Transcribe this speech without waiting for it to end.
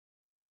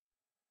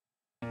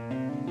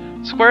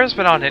Square has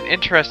been on an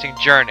interesting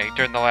journey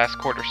during the last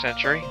quarter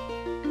century.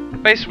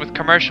 Faced with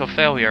commercial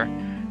failure,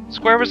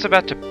 Square was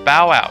about to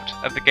bow out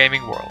of the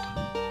gaming world.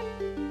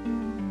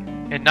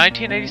 In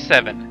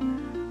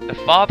 1987, the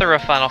father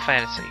of Final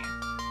Fantasy,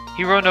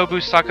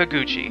 Hironobu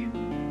Sakaguchi,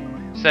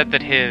 said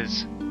that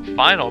his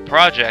final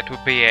project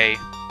would be a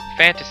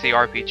fantasy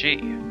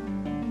RPG.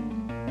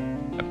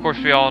 Of course,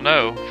 we all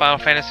know Final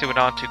Fantasy went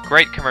on to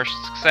great commercial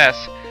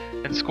success,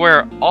 and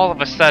Square all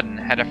of a sudden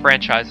had a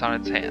franchise on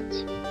its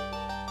hands.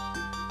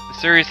 The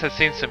series has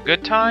seen some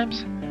good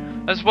times,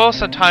 as well as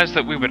some times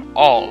that we would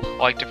all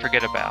like to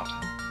forget about.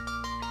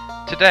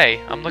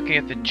 Today, I'm looking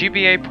at the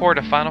GBA port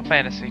of Final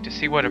Fantasy to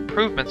see what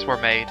improvements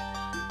were made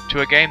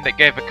to a game that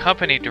gave a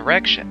company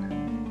direction,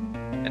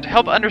 and to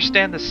help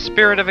understand the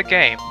spirit of a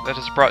game that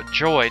has brought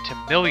joy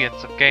to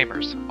millions of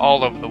gamers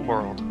all over the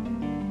world.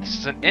 This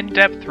is an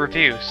in-depth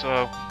review,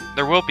 so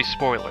there will be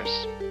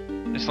spoilers.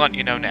 Just letting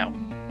you know now.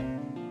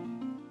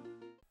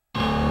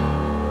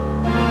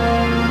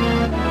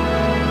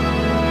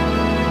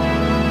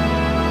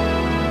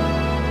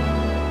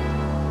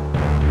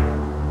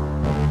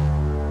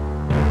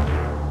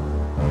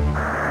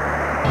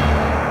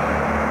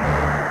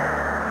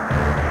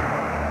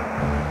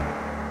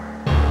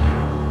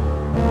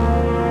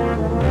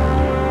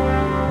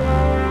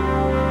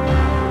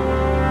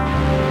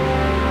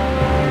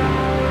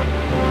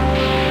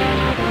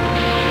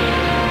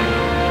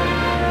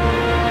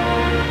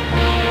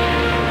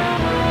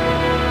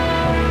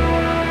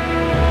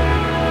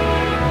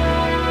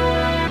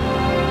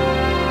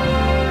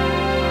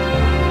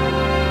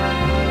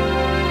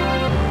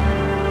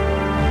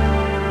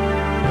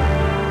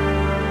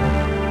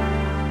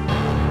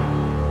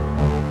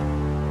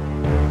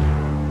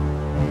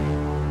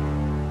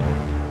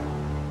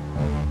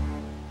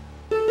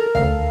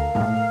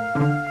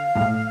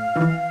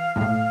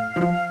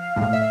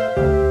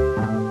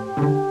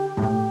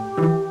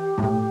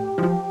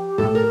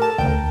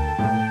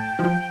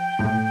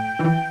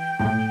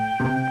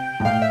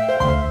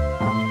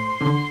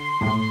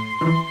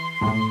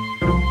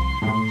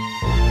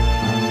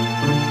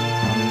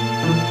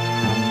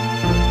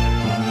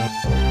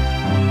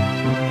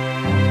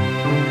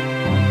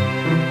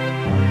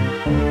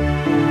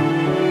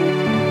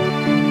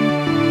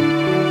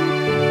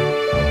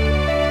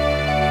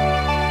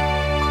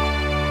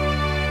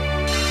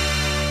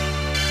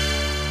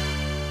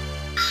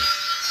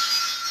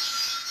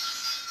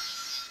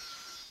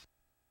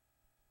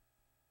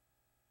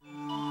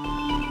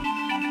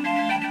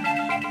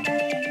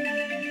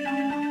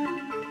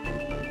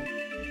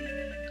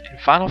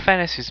 In Final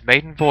Fantasy's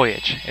maiden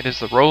voyage, it is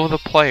the role of the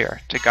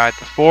player to guide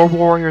the four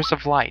warriors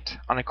of light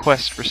on a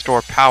quest to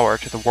restore power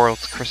to the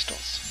world's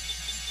crystals,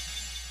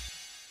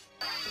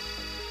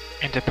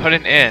 and to put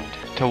an end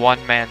to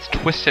one man's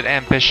twisted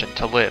ambition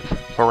to live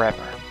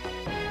forever.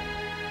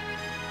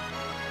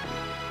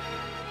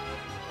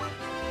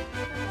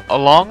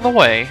 Along the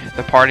way,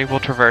 the party will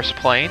traverse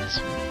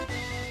plains,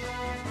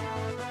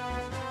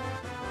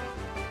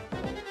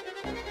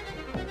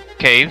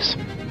 caves,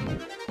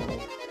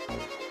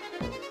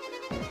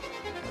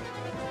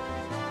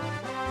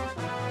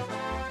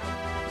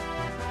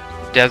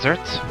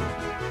 deserts,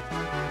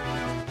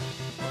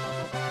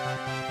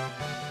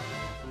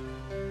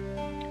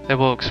 they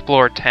will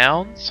explore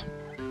towns,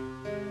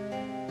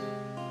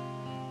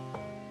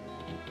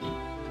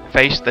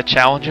 face the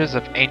challenges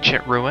of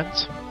ancient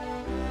ruins,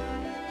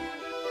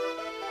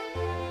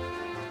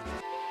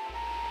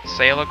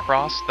 sail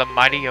across the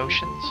mighty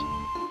oceans,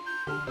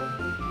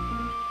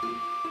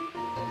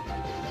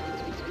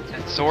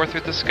 and soar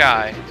through the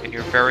sky in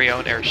your very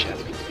own airship.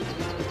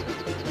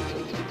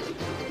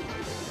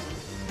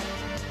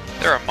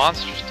 There are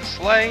monsters to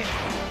slay,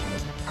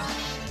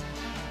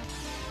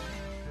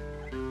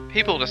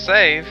 people to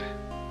save,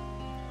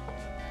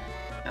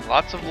 and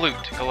lots of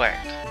loot to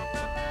collect.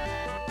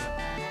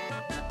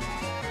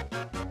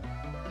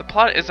 The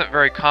plot isn't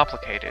very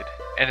complicated,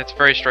 and it's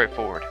very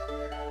straightforward.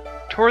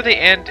 Toward the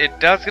end,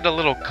 it does get a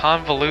little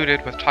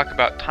convoluted with talk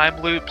about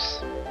time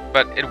loops,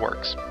 but it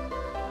works.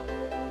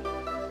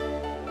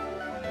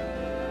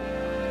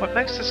 What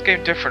makes this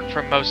game different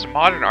from most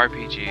modern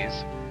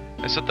RPGs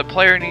is that the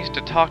player needs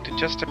to talk to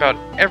just about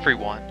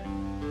everyone,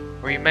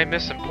 where you may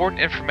miss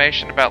important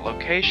information about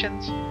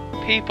locations,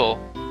 people,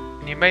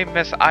 and you may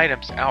miss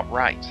items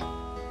outright.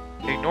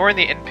 Ignoring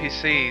the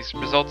NPCs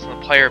results in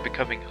the player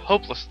becoming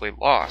hopelessly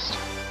lost.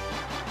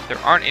 There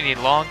aren't any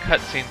long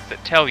cutscenes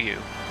that tell you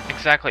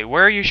exactly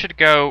where you should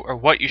go or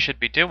what you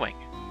should be doing.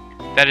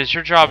 That is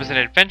your job as an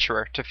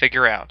adventurer to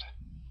figure out.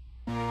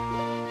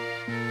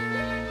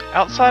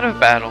 Outside of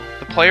battle,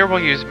 the player will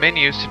use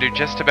menus to do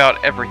just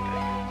about everything.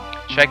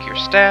 Check your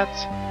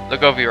stats,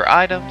 look over your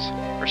items,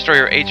 restore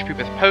your HP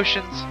with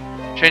potions,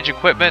 change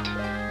equipment,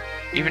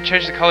 even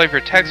change the color of your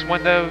text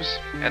windows,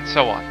 and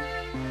so on.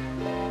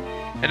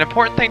 An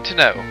important thing to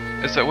know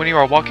is that when you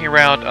are walking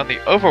around on the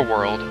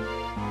overworld,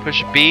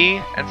 push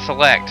B and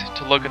select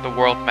to look at the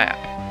world map.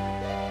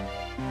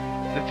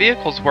 The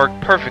vehicles work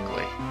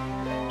perfectly.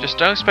 Just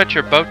don't expect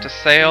your boat to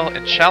sail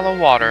in shallow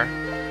water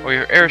or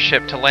your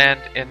airship to land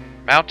in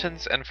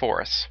mountains, and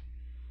forests.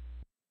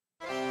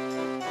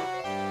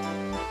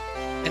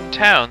 In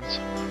towns,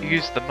 you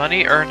use the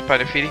money earned by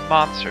defeating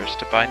monsters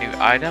to buy new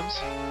items,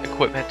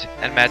 equipment,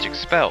 and magic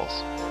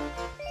spells.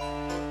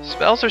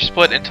 Spells are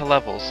split into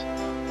levels,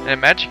 and a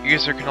magic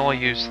user can only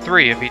use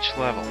 3 of each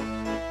level.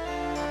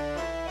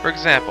 For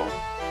example,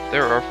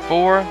 there are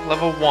 4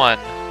 level 1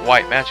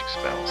 white magic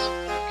spells: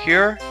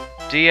 Cure,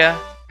 Dia,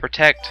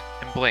 Protect,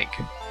 and Blink.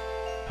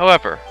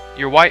 However,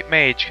 your white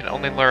mage can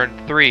only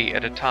learn 3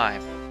 at a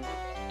time.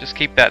 Just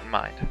keep that in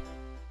mind.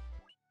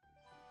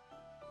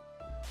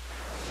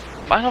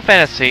 Final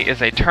Fantasy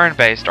is a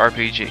turn-based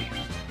RPG.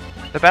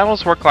 The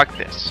battles work like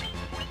this.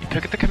 You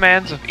pick the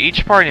commands of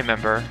each party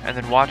member and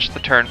then watch the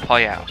turn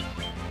play out.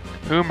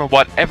 Whom or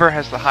whatever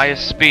has the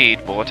highest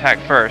speed will attack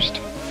first,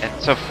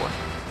 and so forth.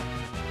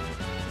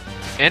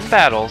 In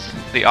battles,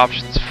 the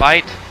options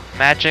Fight,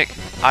 Magic,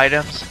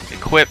 Items,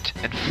 Equipped,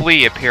 and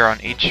Flee appear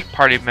on each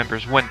party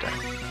member's window.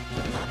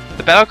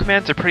 The battle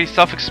commands are pretty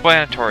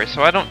self-explanatory,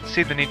 so I don't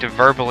see the need to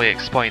verbally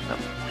explain them.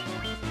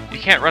 You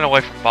can't run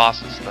away from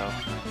bosses, though.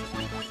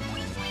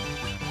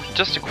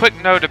 Just a quick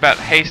note about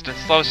haste and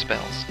slow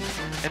spells.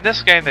 In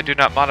this game, they do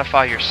not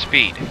modify your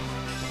speed.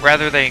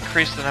 Rather, they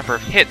increase the number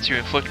of hits you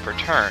inflict per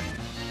turn.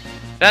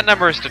 That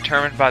number is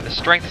determined by the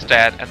strength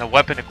stat and the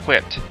weapon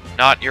equipped,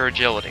 not your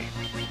agility.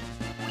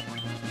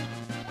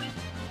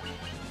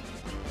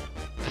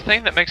 The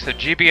thing that makes the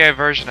GBA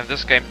version of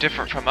this game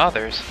different from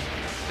others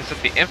is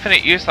that the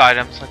infinite use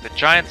items like the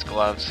Giant's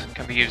Gloves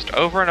can be used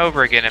over and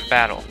over again in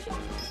battle.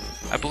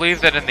 I believe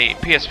that in the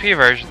PSP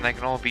version they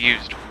can only be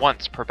used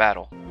once per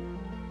battle.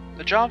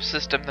 The job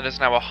system that is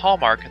now a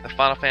hallmark in the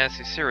Final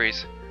Fantasy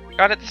series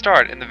got its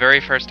start in the very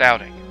first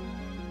outing.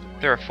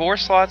 There are 4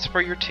 slots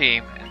for your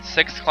team and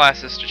 6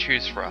 classes to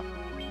choose from: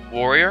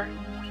 Warrior,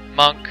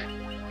 Monk,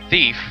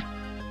 Thief,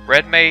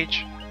 Red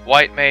Mage,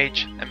 White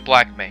Mage, and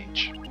Black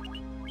Mage.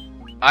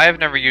 I have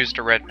never used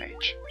a Red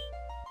Mage.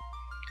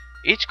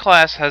 Each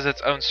class has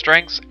its own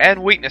strengths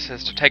and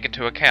weaknesses to take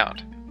into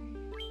account.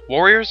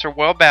 Warriors are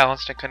well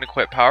balanced and can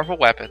equip powerful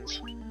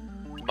weapons.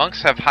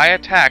 Monks have high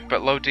attack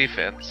but low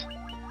defense.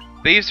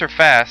 Thieves are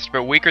fast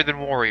but weaker than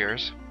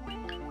warriors.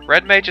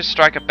 Red Mages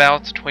strike a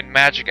balance between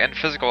magic and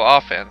physical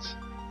offense,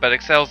 but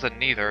excels in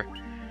neither.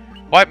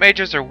 White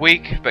Mages are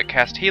weak but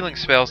cast healing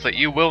spells that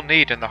you will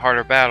need in the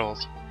harder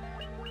battles.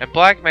 And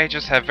Black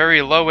Mages have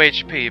very low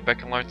HP but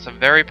can learn some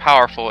very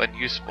powerful and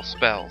useful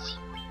spells.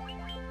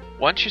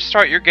 Once you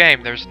start your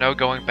game, there's no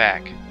going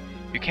back.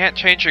 You can't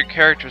change your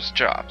character's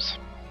jobs.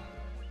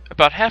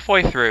 About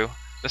halfway through,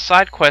 the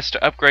side quest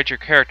to upgrade your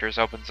characters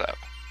opens up.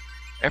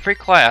 Every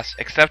class,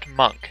 except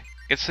Monk,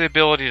 gets the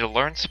ability to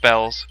learn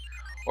spells,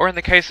 or in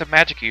the case of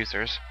magic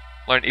users,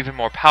 learn even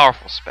more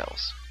powerful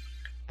spells.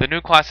 The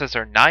new classes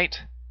are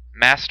Knight,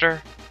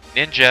 Master,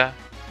 Ninja,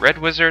 Red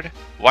Wizard,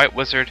 White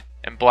Wizard,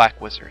 and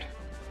Black Wizard.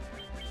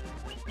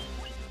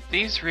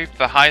 These reap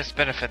the highest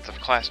benefits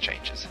of class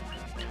changes.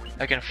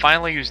 They can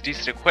finally use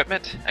decent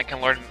equipment and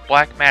can learn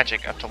black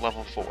magic up to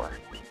level 4.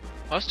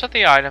 Most of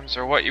the items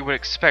are what you would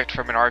expect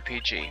from an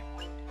RPG.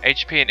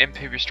 HP and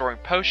MP restoring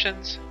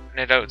potions,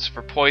 antidotes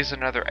for poison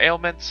and other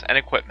ailments, and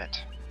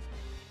equipment.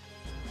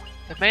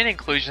 The main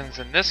inclusions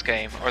in this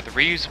game are the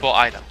reusable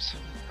items.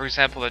 For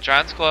example, the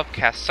Giant's Glove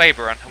casts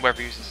Saber on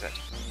whoever uses it.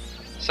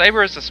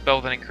 Saber is a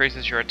spell that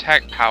increases your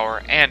attack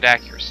power and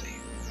accuracy.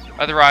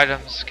 Other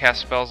items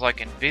cast spells like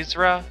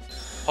Invisra,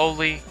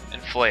 Holy,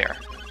 and Flare.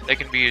 They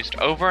can be used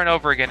over and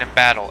over again in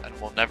battle and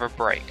will never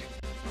break.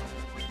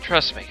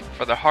 Trust me,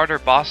 for the harder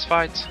boss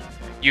fights,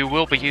 you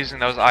will be using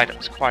those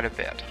items quite a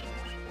bit.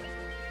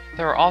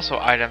 There are also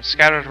items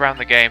scattered around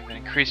the game that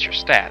increase your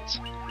stats.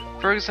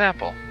 For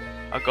example,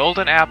 a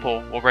golden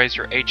apple will raise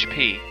your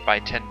HP by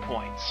 10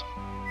 points.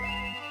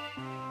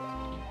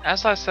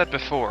 As I said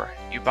before,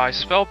 you buy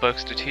spell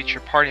books to teach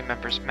your party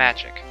members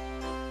magic.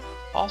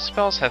 All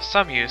spells have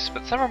some use,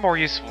 but some are more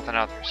useful than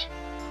others.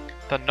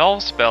 The null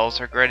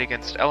spells are great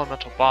against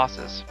elemental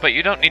bosses, but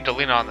you don't need to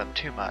lean on them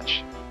too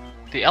much.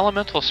 The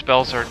elemental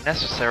spells are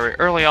necessary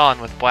early on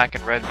with black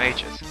and red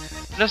mages,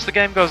 and as the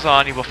game goes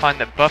on you will find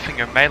that buffing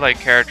your melee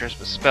characters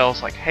with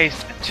spells like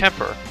haste and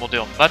temper will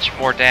deal much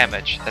more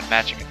damage than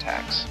magic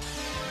attacks.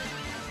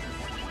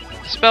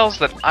 The spells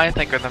that I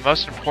think are the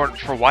most important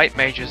for white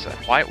mages and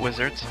white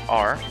wizards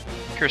are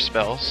cure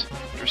spells,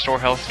 to restore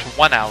health to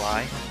one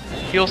ally,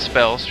 heal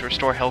spells to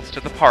restore health to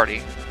the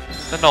party,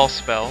 the null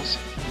spells,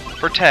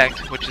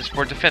 protect, which is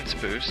for defense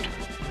boost,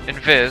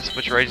 invis,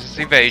 which raises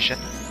evasion,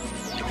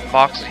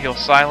 box to heal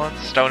silence,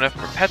 stone up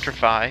for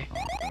petrify,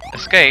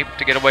 escape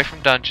to get away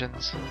from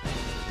dungeons,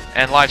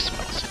 and life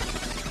spells.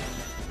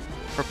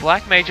 For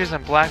black mages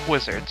and black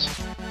wizards,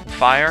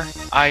 fire,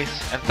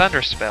 ice, and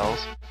thunder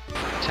spells,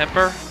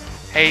 temper,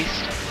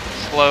 haste,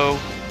 slow,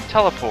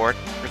 teleport,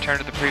 return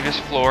to the previous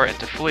floor and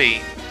to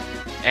flee,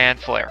 and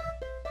flare.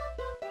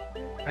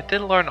 I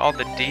did learn all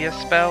the Dia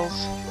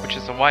spells, which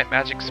is a white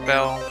magic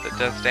spell that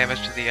does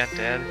damage to the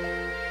undead,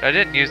 but I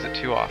didn't use it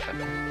too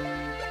often.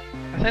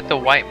 I think the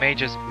white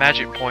mage's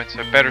magic points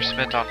are better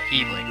spent on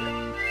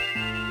healing.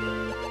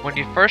 When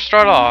you first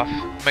start off,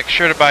 make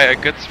sure to buy a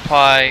good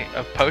supply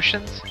of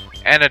potions,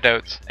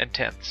 antidotes, and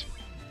tints.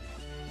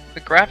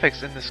 The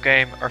graphics in this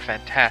game are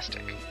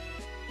fantastic.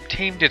 The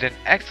team did an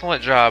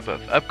excellent job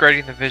of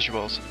upgrading the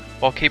visuals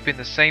while keeping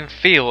the same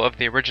feel of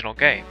the original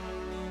game.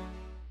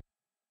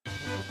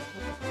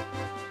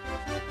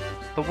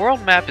 The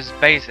world map is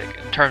basic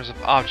in terms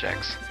of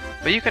objects,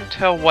 but you can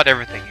tell what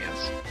everything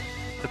is.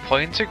 The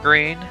plains are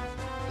green,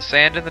 the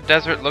sand in the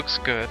desert looks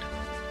good,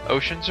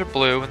 oceans are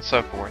blue, and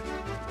so forth.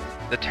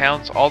 The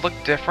towns all look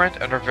different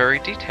and are very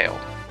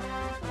detailed.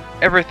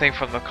 Everything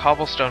from the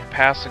cobblestone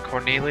paths in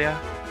Cornelia,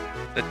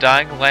 the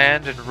dying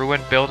land and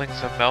ruined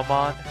buildings of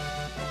Melmond,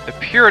 the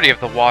purity of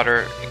the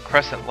water in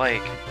Crescent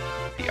Lake,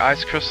 the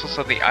ice crystals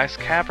of the ice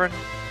cavern,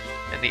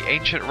 and the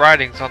ancient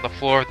writings on the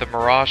floor of the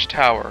Mirage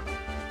Tower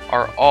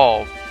are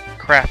all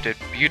crafted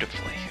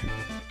beautifully.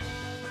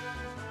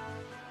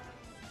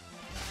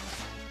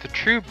 The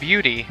true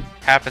beauty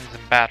happens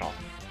in battle.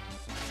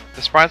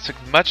 The sprites look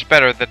much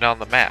better than on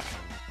the map.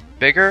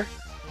 Bigger,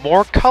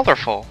 more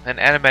colorful, and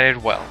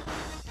animated well.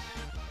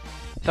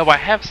 Though I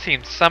have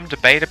seen some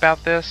debate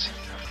about this,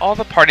 all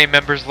the party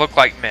members look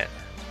like men,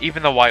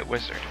 even the White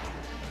Wizard.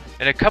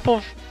 In a couple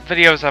of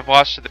videos I've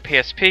watched of the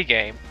PSP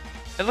game,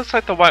 it looks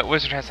like the White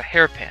Wizard has a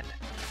hairpin,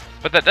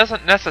 but that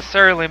doesn't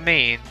necessarily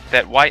mean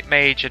that White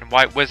Mage and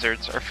White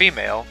Wizards are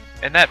female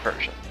in that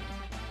version.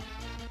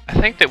 I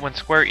think that when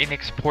Square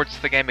Enix ports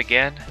the game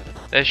again,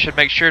 they should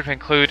make sure to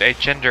include a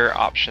gender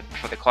option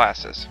for the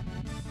classes.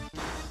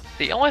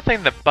 The only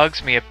thing that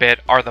bugs me a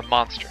bit are the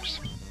monsters.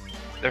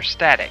 They're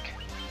static.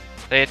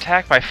 They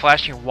attack by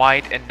flashing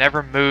white and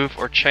never move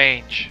or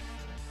change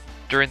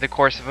during the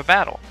course of a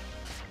battle.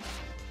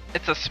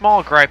 It's a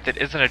small gripe that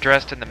isn't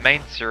addressed in the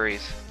main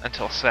series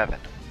until 7.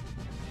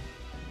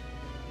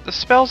 The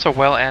spells are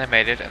well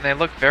animated and they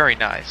look very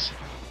nice.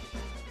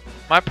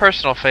 My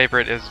personal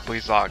favorite is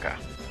Blizzaga.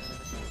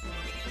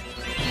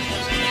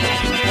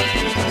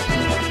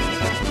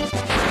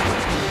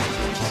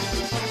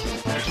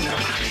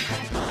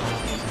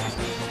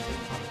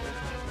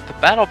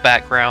 The battle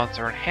backgrounds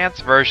are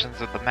enhanced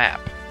versions of the map.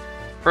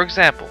 For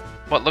example,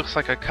 what looks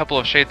like a couple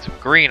of shades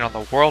of green on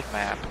the world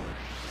map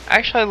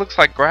actually looks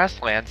like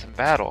grasslands in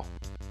battle.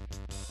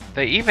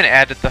 They even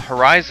added the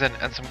horizon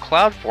and some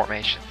cloud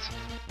formations.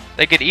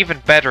 They get even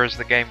better as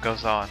the game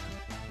goes on.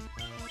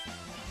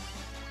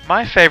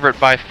 My favorite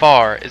by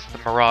far is the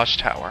Mirage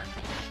Tower.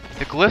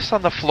 The glyphs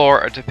on the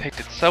floor are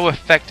depicted so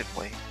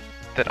effectively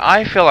that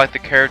I feel like the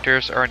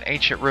characters are in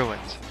ancient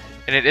ruins,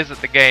 and it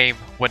isn't the game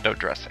window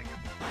dressing.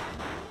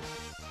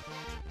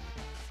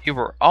 You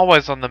were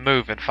always on the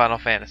move in Final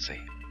Fantasy.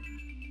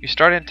 You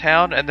start in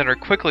town and then are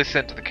quickly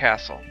sent to the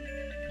castle,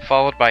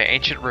 followed by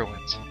ancient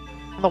ruins.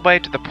 On the way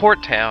to the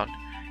port town,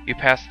 you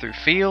pass through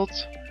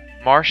fields,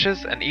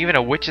 marshes, and even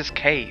a witch's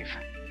cave.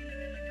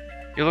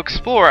 You'll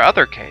explore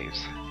other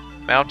caves,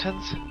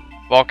 mountains,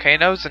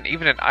 volcanoes, and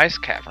even an ice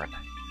cavern.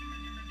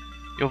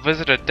 You'll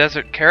visit a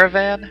desert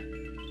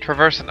caravan,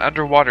 traverse an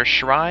underwater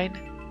shrine,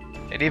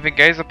 and even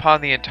gaze upon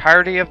the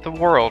entirety of the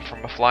world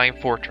from a flying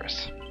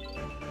fortress.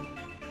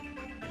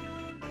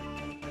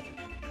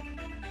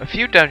 A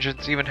few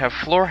dungeons even have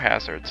floor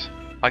hazards,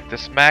 like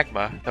this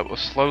magma that will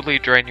slowly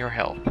drain your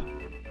health.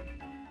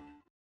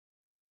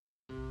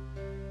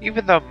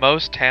 Even though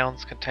most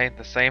towns contain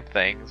the same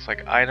things,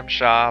 like item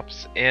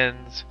shops,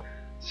 inns,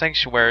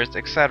 sanctuaries,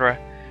 etc.,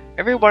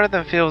 every one of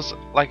them feels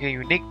like a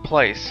unique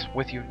place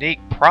with unique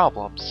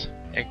problems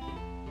and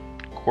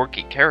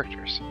quirky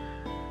characters.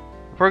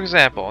 For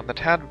example, in the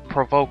town of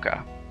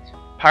Provoca,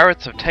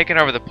 pirates have taken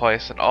over the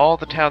place and all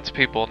the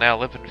townspeople now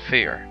live in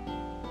fear.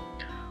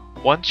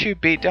 Once you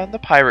beat down the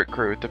pirate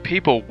crew, the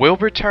people will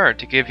return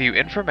to give you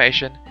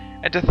information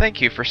and to thank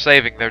you for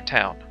saving their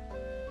town.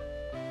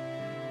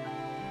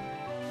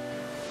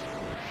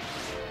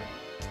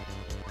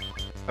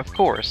 Of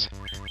course,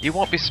 you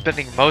won't be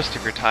spending most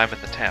of your time in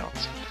the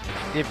towns.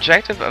 The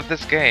objective of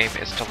this game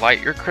is to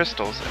light your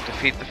crystals and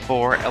defeat the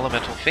 4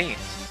 elemental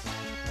fiends.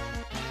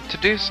 To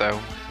do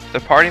so, the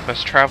party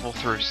must travel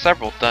through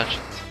several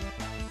dungeons.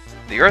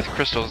 The earth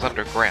crystal is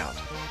underground.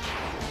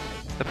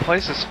 The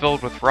place is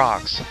filled with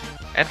rocks,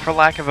 and for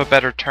lack of a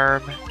better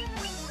term,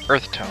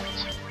 earth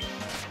tones.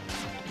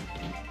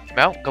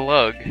 Mount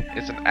Glug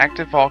is an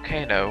active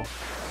volcano,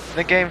 and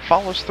the game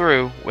follows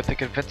through with a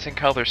convincing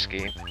color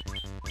scheme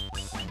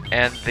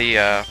and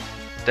the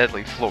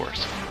deadly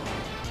floors.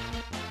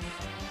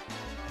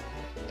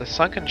 The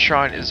sunken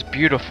shrine is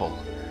beautiful,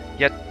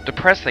 yet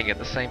depressing at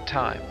the same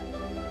time.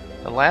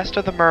 The last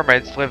of the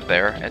mermaids live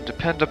there and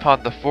depend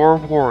upon the 4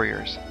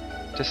 warriors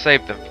to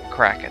save them from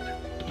Kraken.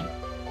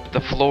 The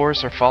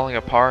floors are falling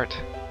apart,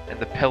 and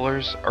the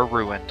pillars are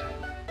ruined.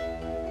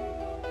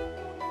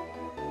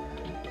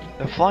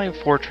 The flying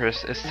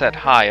fortress is set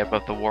high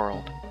above the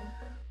world.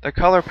 The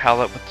color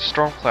palette with the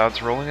storm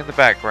clouds rolling in the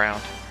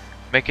background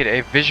make it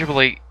a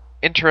visually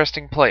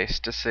interesting place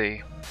to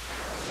see.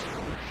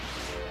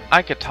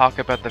 I could talk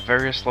about the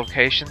various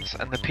locations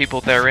and the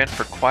people therein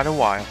for quite a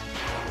while.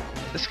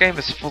 This game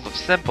is full of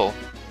simple,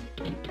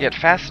 yet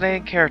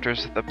fascinating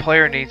characters that the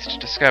player needs to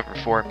discover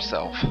for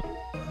himself.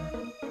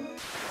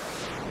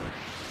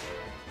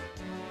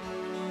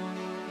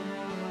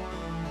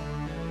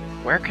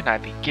 Where can I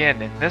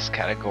begin in this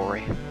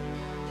category?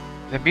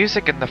 The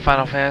music in the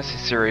Final Fantasy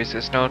series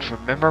is known for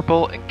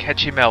memorable and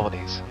catchy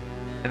melodies,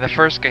 and the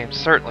first game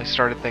certainly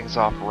started things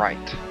off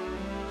right.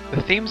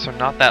 The themes are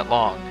not that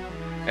long.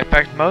 In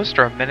fact, most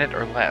are a minute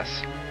or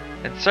less,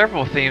 and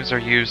several themes are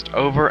used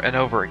over and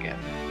over again.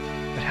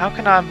 But how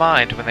can I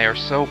mind when they are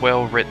so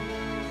well written?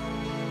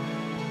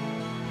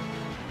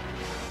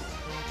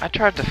 I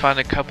tried to find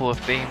a couple of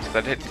themes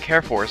that I didn't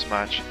care for as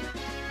much,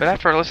 but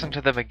after listening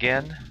to them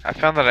again, I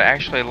found that I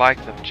actually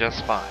liked them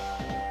just fine.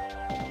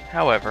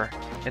 However,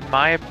 in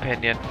my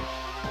opinion,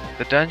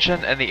 the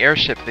dungeon and the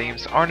airship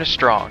themes aren't as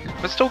strong,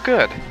 but still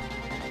good.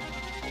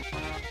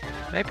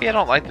 Maybe I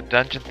don't like the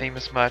dungeon theme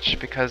as much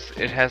because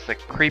it has a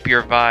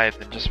creepier vibe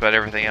than just about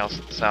everything else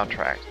in the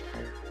soundtrack.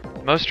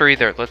 Most are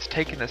either let's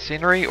take in the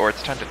scenery or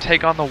it's time to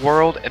take on the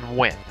world and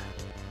win.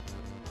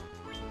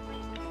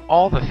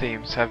 All the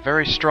themes have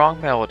very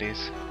strong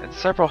melodies, and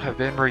several have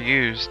been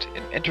reused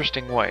in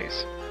interesting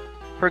ways.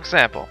 For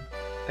example,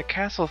 the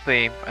castle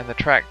theme and the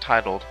track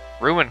titled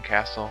Ruin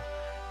Castle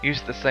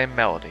use the same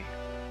melody,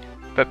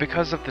 but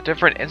because of the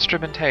different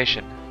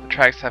instrumentation, the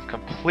tracks have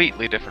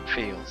completely different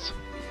feels.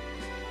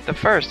 The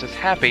first is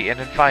happy and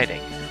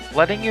inviting,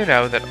 letting you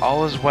know that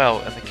all is well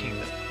in the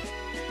kingdom.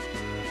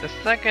 The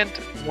second,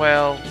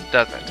 well,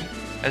 doesn't,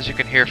 as you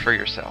can hear for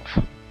yourself.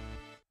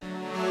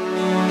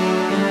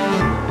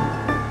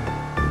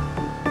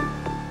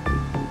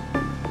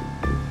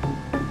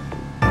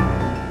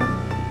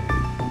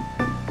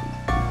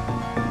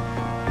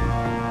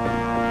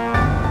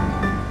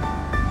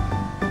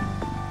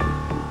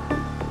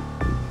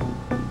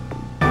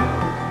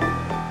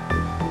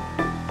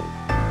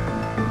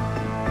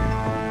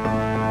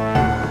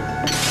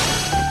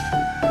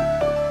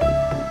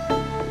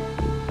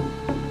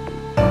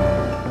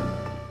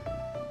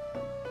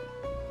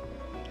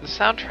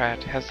 The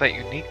soundtrack has that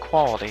unique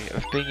quality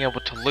of being able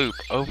to loop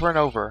over and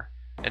over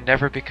and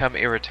never become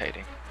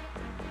irritating.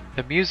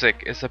 The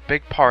music is a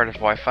big part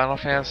of why Final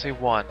Fantasy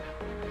I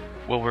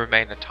will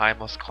remain a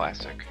timeless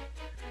classic.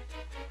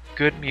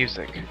 Good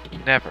music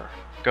never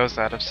goes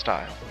out of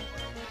style.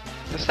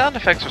 The sound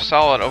effects are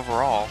solid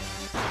overall,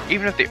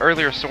 even if the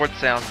earlier sword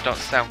sounds don't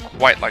sound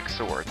quite like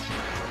swords.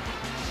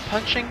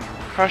 Punching,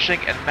 crushing,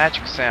 and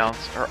magic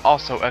sounds are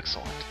also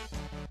excellent.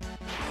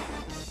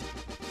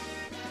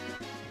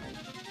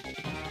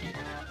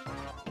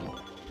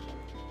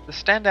 The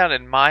standout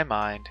in my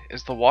mind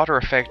is the water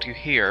effect you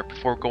hear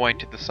before going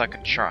to the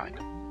second shrine.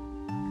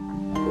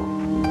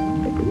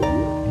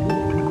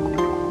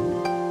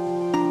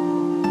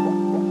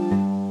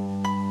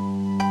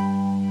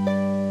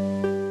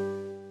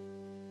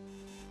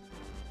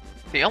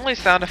 The only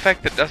sound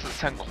effect that doesn't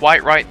sound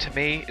quite right to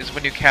me is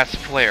when you cast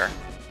Flare.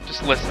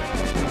 Just listen.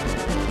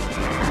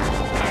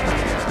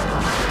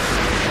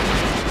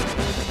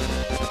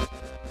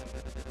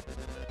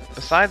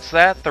 Besides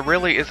that, there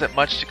really isn't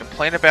much to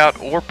complain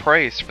about or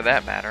praise for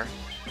that matter.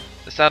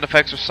 The sound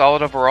effects are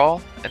solid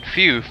overall, and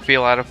few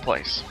feel out of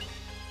place.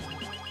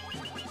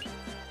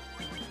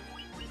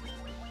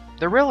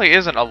 There really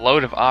isn't a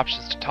load of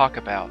options to talk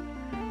about.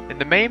 In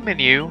the main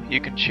menu, you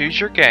can choose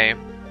your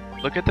game,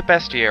 look at the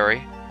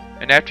bestiary,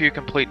 and after you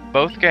complete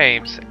both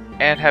games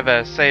and have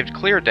a saved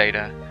clear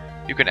data,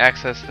 you can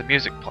access the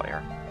music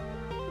player.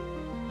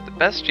 The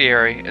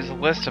bestiary is a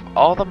list of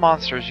all the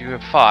monsters you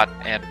have fought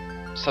and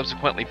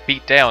subsequently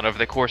beat down over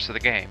the course of the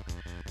game.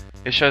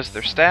 It shows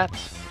their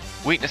stats,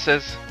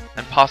 weaknesses,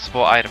 and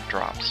possible item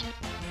drops.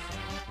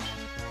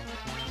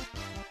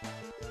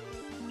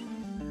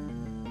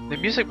 The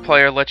music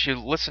player lets you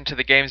listen to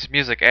the game's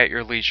music at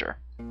your leisure.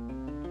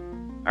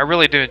 I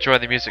really do enjoy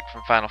the music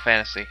from Final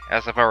Fantasy,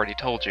 as I've already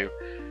told you,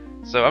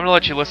 so I'm going to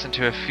let you listen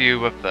to a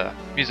few of the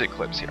music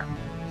clips here.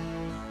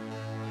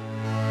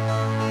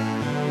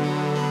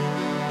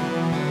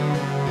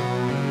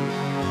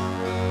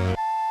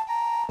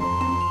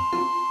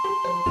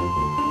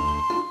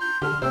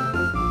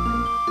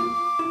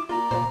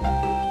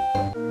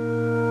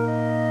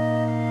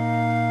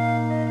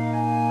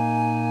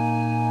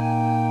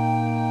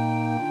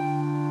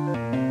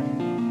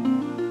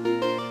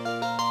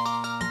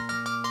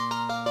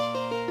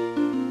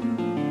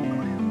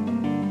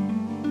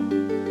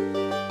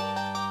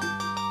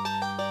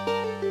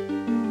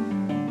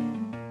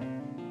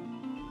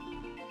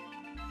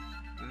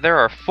 There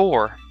are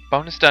 4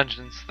 bonus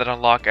dungeons that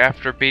unlock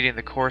after beating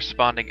the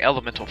corresponding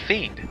elemental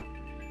fiend.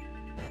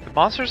 The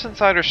monsters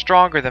inside are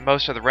stronger than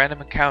most of the random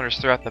encounters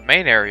throughout the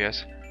main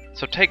areas,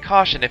 so take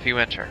caution if you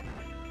enter.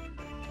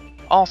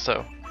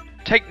 Also,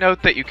 take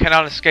note that you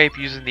cannot escape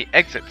using the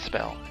exit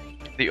spell.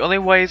 The only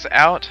ways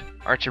out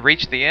are to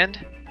reach the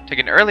end, take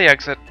an early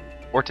exit,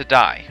 or to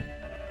die.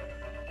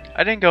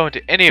 I didn't go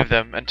into any of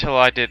them until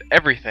I did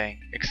everything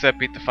except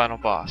beat the final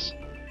boss.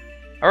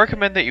 I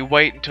recommend that you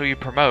wait until you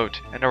promote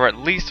and are at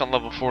least on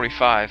level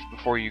 45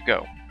 before you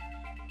go.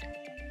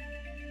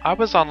 I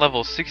was on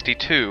level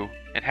 62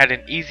 and had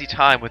an easy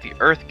time with the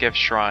Earth Gift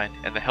Shrine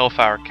and the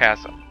Hellfire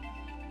Chasm.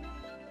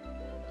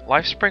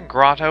 Lifespring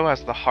Grotto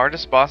has the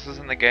hardest bosses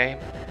in the game,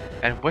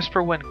 and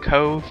Whisperwind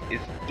Cove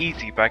is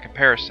easy by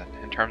comparison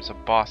in terms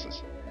of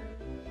bosses.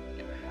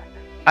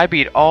 I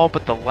beat all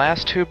but the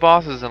last 2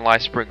 bosses in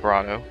Lifespring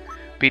Grotto,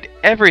 beat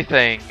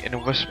everything in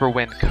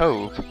Whisperwind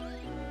Cove,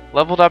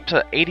 leveled up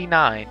to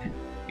 89,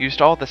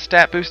 used all the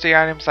stat boosting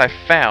items I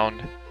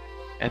found,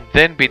 and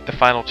then beat the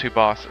final 2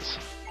 bosses.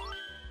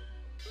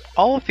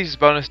 All of these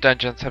bonus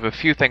dungeons have a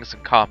few things in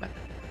common.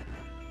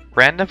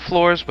 Random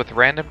floors with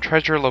random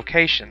treasure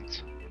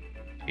locations,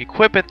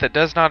 equipment that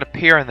does not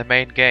appear in the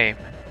main game,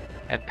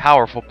 and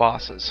powerful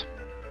bosses.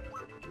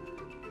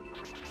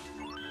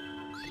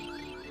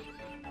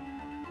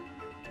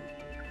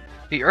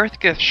 The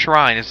Earthgift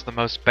Shrine is the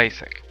most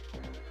basic.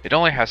 It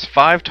only has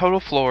 5 total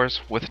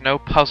floors with no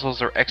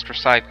puzzles or extra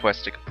side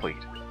quests to complete.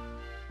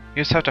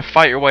 You just have to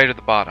fight your way to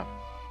the bottom.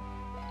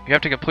 You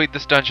have to complete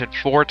this dungeon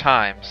 4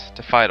 times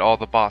to fight all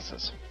the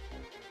bosses.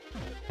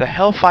 The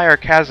Hellfire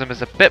Chasm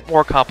is a bit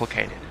more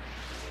complicated.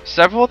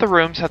 Several of the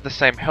rooms have the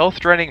same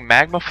health-draining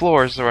magma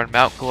floors that are in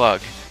Mount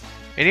Glug.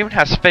 It even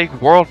has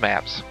fake world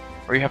maps,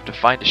 where you have to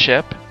find a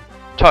ship,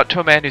 talk to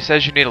a man who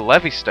says you need a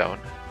levy stone,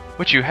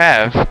 which you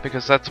have,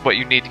 because that's what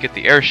you need to get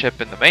the airship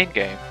in the main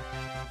game,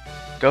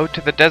 go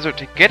to the desert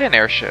to get an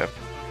airship,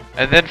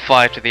 and then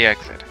fly to the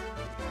exit.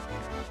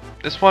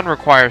 This one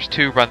requires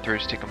 2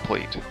 run-throughs to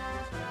complete.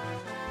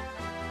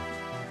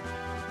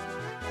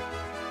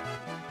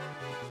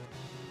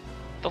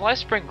 The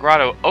Lifespring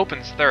Grotto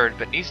opens third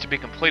but needs to be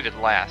completed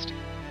last.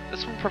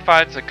 This one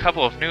provides a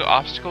couple of new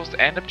obstacles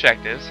and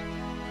objectives,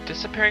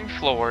 disappearing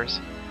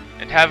floors,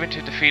 and having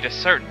to defeat a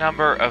certain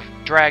number of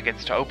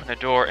dragons to open a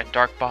door in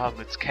Dark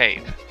Bahamut's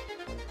cave.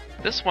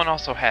 This one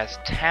also has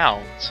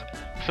towns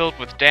filled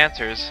with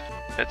dancers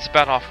that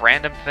spout off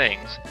random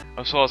things,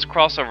 as well as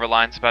crossover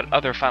lines about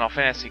other Final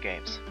Fantasy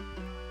games.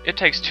 It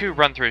takes 2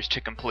 run-throughs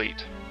to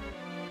complete.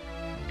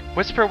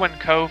 Whisperwind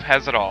Cove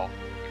has it all.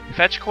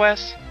 Fetch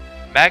quests,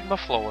 magma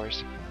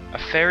floors, a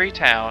fairy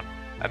town,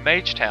 a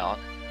mage town,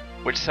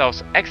 which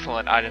sells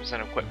excellent items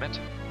and equipment,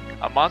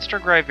 a monster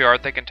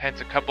graveyard that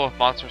contains a couple of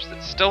monsters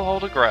that still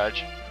hold a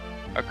grudge,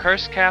 a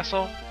cursed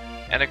castle,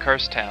 and a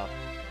cursed town.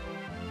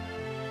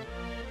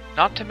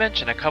 Not to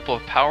mention a couple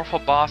of powerful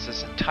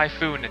bosses in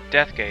Typhoon and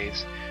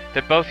Deathgaze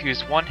that both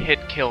use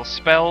one-hit kill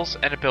spells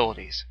and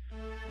abilities.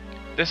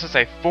 This is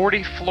a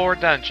 40-floor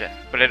dungeon,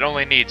 but it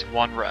only needs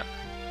 1 run.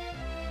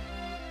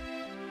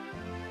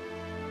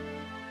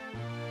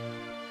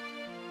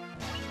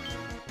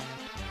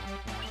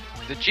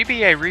 The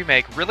GBA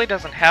remake really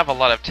doesn't have a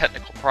lot of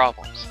technical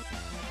problems.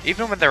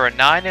 Even when there are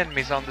 9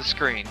 enemies on the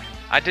screen,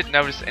 I didn't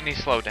notice any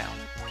slowdown.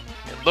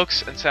 It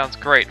looks and sounds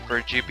great for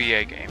a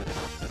GBA game.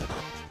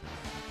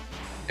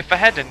 If I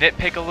had to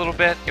nitpick a little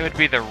bit, it would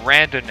be the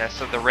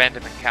randomness of the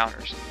random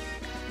encounters.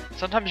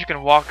 Sometimes you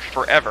can walk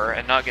forever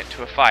and not get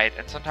into a fight,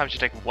 and sometimes you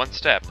take 1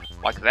 step,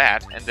 like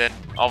that, and then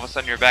all of a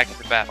sudden you're back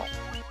into battle.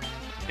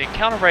 The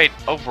encounter rate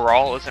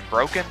overall isn't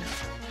broken,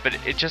 but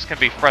it just can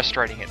be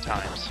frustrating at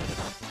times.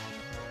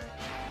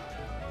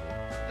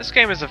 This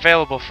game is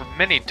available for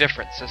many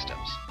different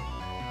systems.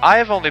 I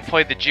have only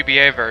played the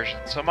GBA version,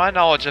 so my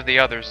knowledge of the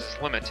others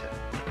is limited.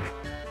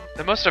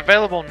 The most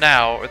available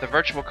now are the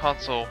Virtual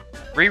Console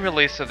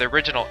re-release of the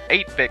original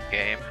 8-bit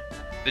game,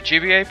 the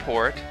GBA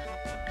port,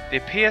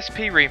 the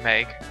PSP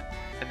remake,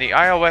 and the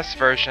iOS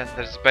version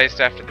that is based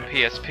after the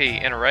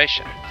PSP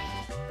iteration.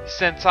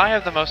 Since I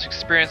have the most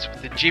experience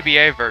with the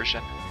GBA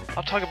version,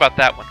 I'll talk about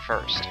that one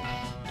first.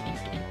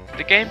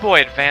 The Game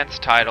Boy Advance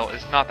title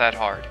is not that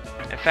hard.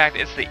 In fact,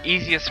 it's the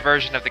easiest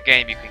version of the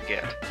game you can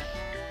get.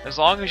 As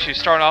long as you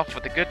start off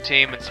with a good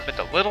team and spend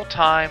a little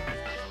time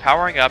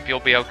powering up, you'll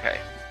be okay.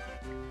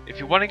 If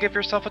you want to give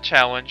yourself a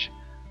challenge,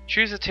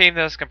 choose a team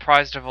that is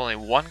comprised of only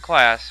 1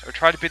 class, or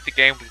try to beat the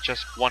game with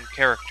just 1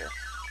 character.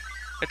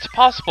 It's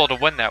possible to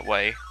win that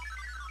way.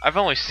 I've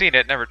only seen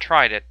it, never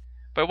tried it,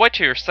 but wait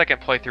till your second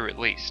playthrough at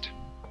least.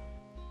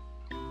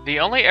 The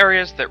only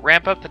areas that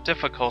ramp up the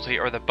difficulty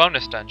are the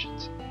bonus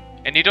dungeons,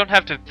 and you don't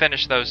have to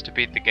finish those to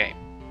beat the game.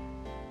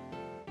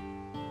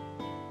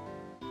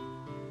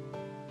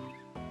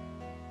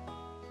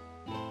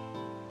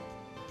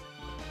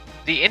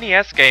 The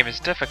NES game is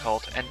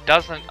difficult and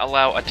doesn't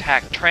allow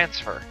attack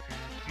transfer,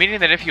 meaning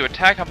that if you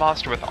attack a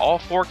monster with all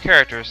 4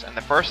 characters and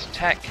the first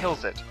attack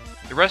kills it,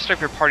 the rest of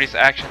your party's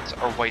actions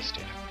are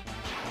wasted.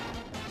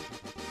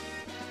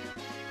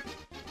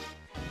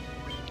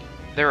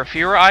 There are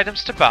fewer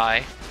items to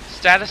buy,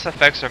 status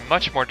effects are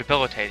much more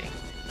debilitating,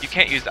 you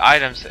can't use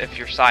items if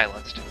you're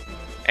silenced,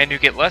 and you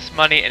get less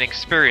money and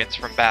experience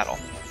from battle.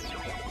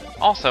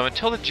 Also,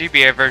 until the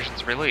GBA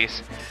version's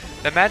release,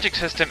 the magic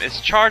system is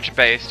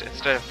charge-based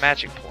instead of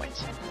magic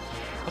points.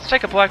 Let's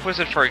take a Black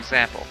Wizard for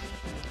example.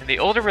 In the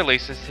older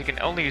releases, he can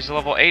only use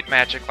level 8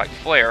 magic like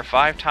Flare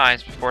 5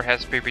 times before it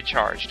has to be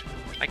recharged,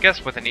 I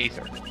guess with an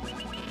Ether.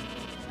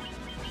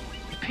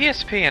 The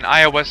PSP and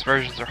iOS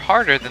versions are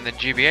harder than the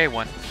GBA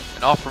one,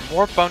 and offer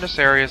more bonus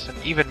areas and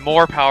even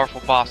more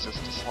powerful bosses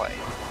to slay.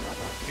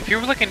 If you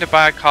were looking to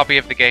buy a copy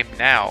of the game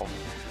now,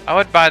 I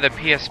would buy the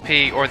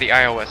PSP or the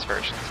iOS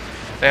versions.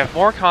 They have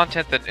more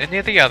content than any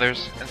of the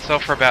others and sell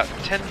for about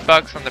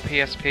 $10 on the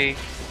PSP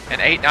and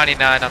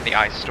 $8.99 on the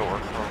iStore,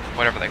 or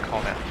whatever they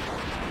call that.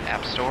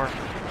 App Store?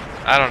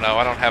 I don't know,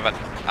 I don't have an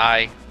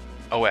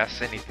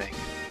iOS anything.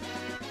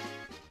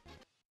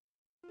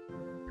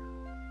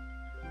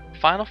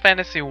 Final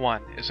Fantasy I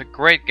is a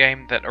great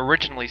game that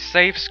originally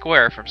saved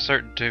Square from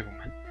certain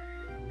doom.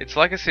 Its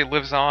legacy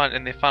lives on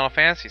in the Final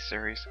Fantasy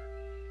series,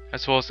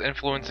 as well as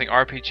influencing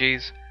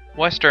RPGs,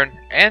 Western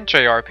and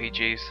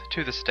JRPGs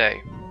to this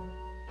day.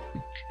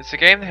 It's a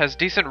game that has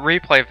decent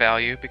replay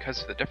value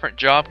because of the different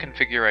job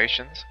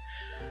configurations.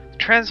 The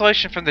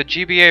translation from the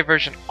GBA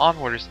version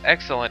onward is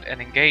excellent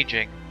and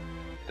engaging.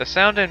 The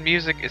sound and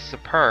music is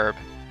superb.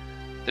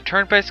 The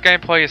turn-based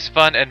gameplay is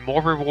fun and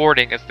more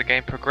rewarding as the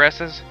game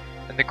progresses,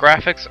 and the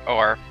graphics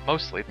are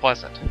mostly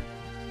pleasant.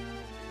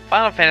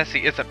 Final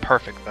Fantasy isn't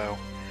perfect though.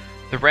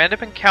 The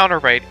random encounter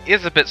rate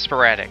is a bit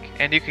sporadic,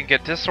 and you can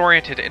get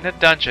disoriented in a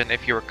dungeon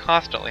if you are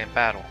constantly in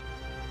battle.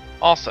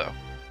 Also,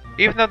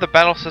 even though the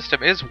battle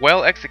system is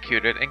well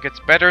executed and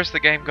gets better as the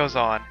game goes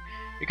on,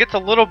 it gets a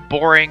little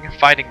boring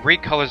fighting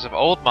recolors of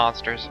old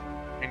monsters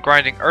and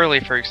grinding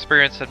early for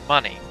experience and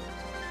money.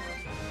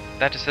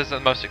 That just isn't the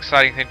most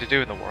exciting thing to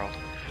do in the world.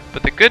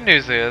 But the good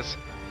news is,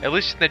 at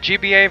least in the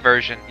GBA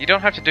version, you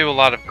don't have to do a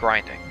lot of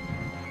grinding.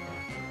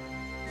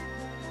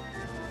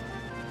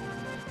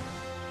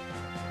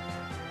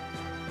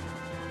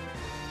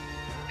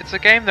 It's a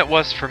game that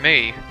was, for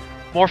me,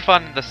 more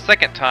fun the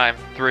second time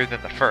through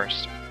than the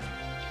first.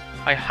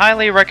 I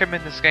highly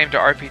recommend this game to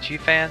RPG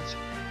fans,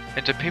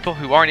 and to people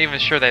who aren't even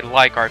sure they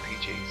like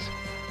RPGs.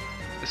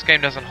 This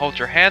game doesn't hold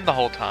your hand the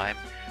whole time,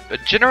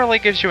 but generally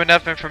gives you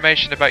enough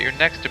information about your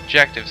next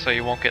objective so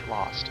you won't get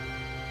lost.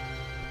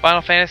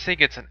 Final Fantasy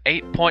gets an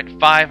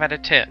 8.5 out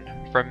of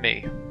 10 from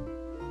me.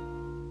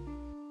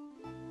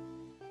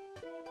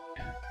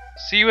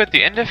 See you at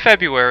the end of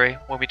February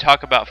when we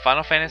talk about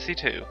Final Fantasy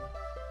II.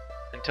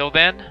 Until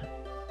then,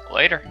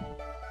 later.